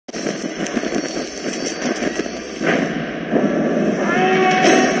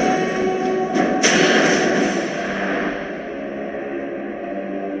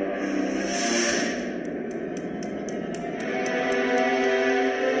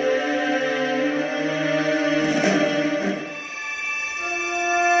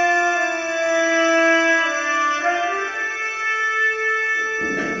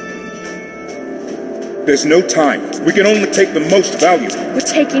There's no time. We can only take the most valuable. We're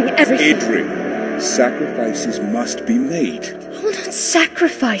taking everything. Idri, sacrifices must be made. I will not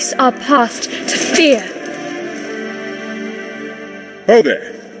sacrifice our past to fear. Oh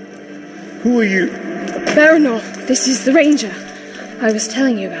there. Who are you? Baranor, this is the Ranger I was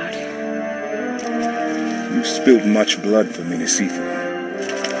telling you about. You spilled much blood for Minnesota.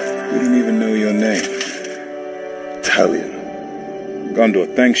 We didn't even know your name. Talion.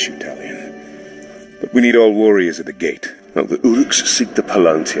 Gondor thanks you, Talion. But we need all warriors at the gate. Well, the Uruks seek the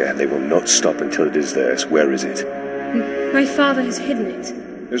Palantir. They will not stop until it is theirs. Where is it? My father has hidden it.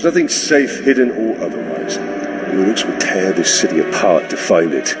 There's nothing safe, hidden or otherwise. The Uruks will tear this city apart to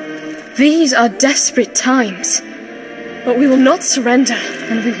find it. These are desperate times. But we will not surrender,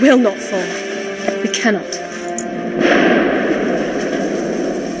 and we will not fall. We cannot.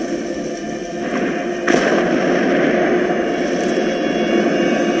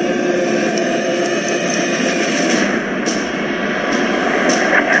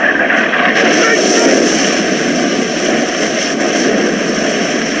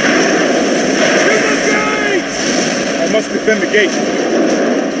 Defend the gate.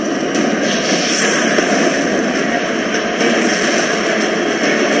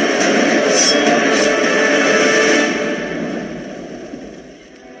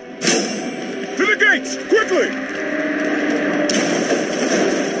 To the gates, quickly!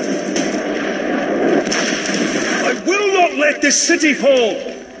 I will not let this city fall!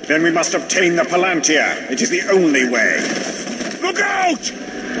 Then we must obtain the Palantir. It is the only way. Look out!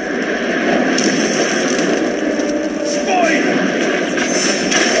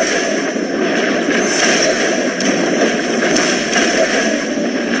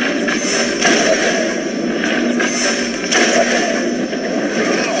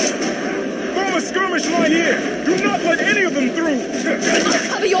 Form a skirmish line here! Do not let any of them through! I'll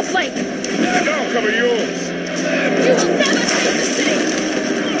cover your flank! And I'll cover yours! You will never take the city!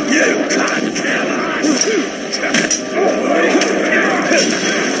 You can't kill us!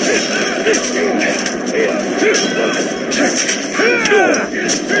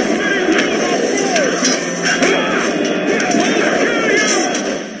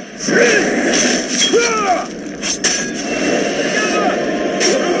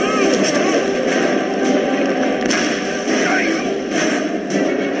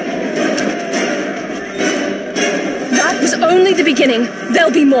 That was only the beginning.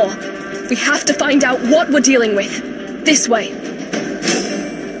 There'll be more. We have to find out what we're dealing with. This way.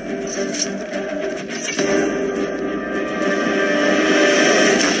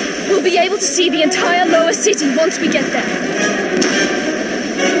 We'll be able to see the entire lower city once we get there.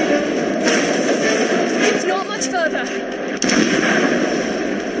 It's not much further.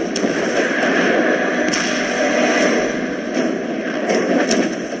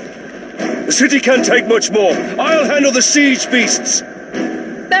 The city can't take much more. I'll handle the siege beasts.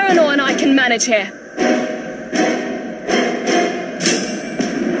 Baranor and I can manage here.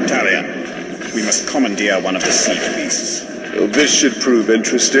 Talion, we must commandeer one of the siege beasts. Well, this should prove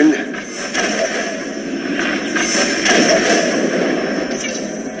interesting.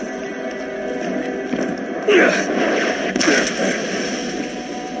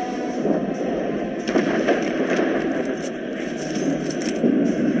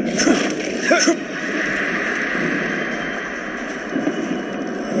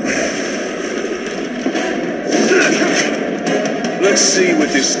 Let's see what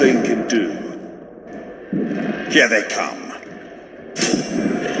this thing can do. Here they come.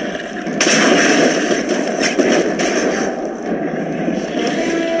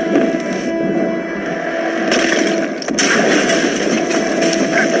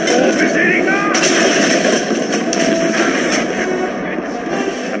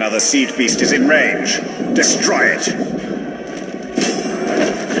 Another siege beast is in range. Destroy it.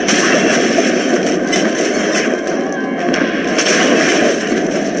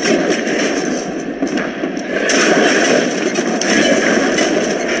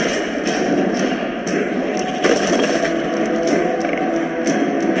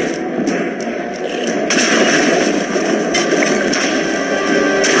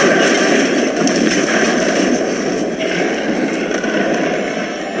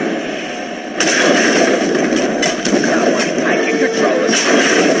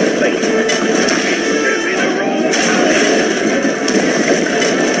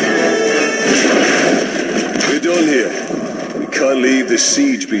 The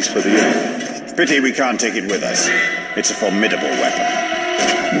siege beast for the end. Pity we can't take it with us. It's a formidable weapon.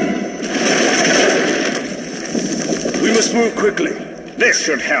 We must move quickly. This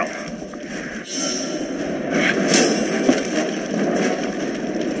should help.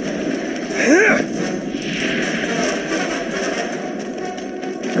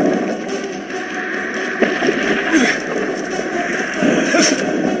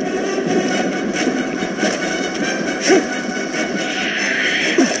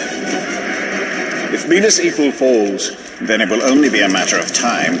 Merciful falls. Then it will only be a matter of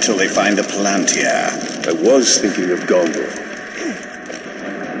time till they find the Palantir. I was thinking of Gondor.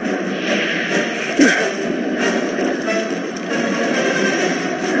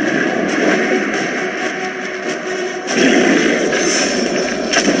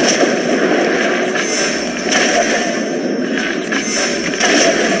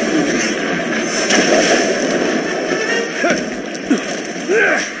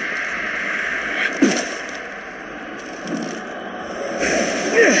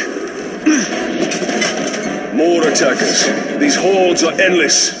 More attackers. These hordes are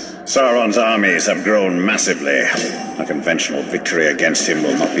endless. Sauron's armies have grown massively. A conventional victory against him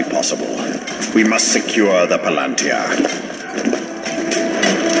will not be possible. We must secure the Palantir.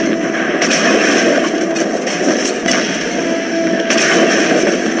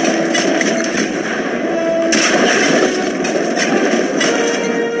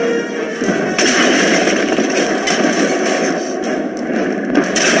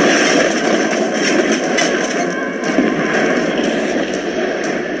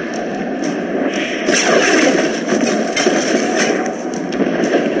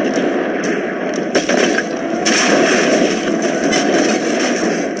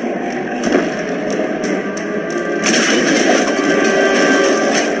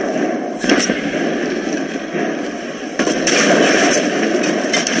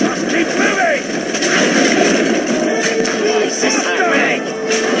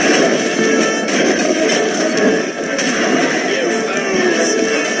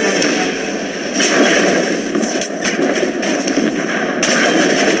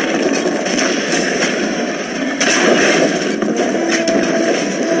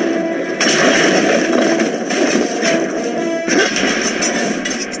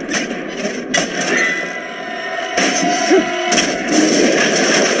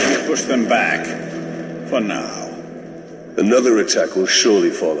 Push them back. For now. Another attack will surely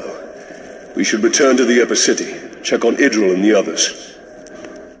follow. We should return to the upper city, check on Idril and the others.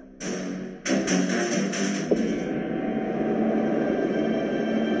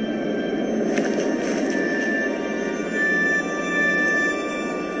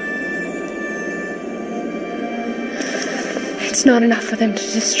 It's not enough for them to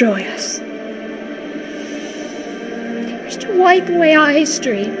destroy us. They wish to wipe away our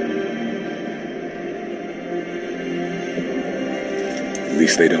history. At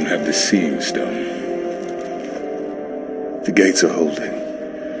least they don't have the Seeing Stone. The gates are holding.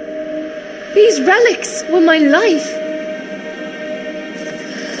 These relics were my life.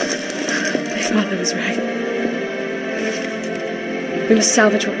 My father was right. We must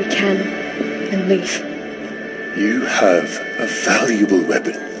salvage what we can and leave. You have a valuable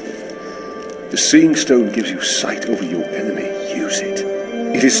weapon. The Seeing Stone gives you sight over your enemy. Use it.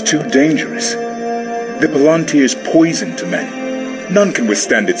 It is too dangerous. The Palantir is poison to men. None can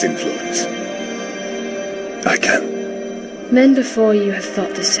withstand its influence. I can. Men before you have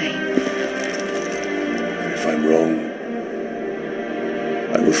thought the same. And if I'm wrong,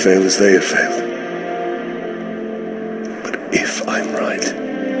 I will fail as they have failed. But if I'm right,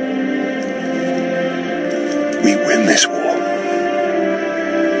 we win this war.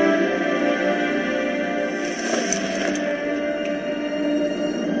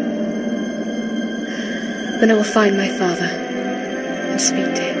 Then I will find my father and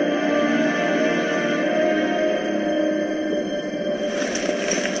speak to him.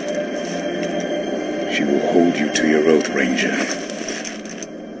 She will hold you to your oath, Ranger.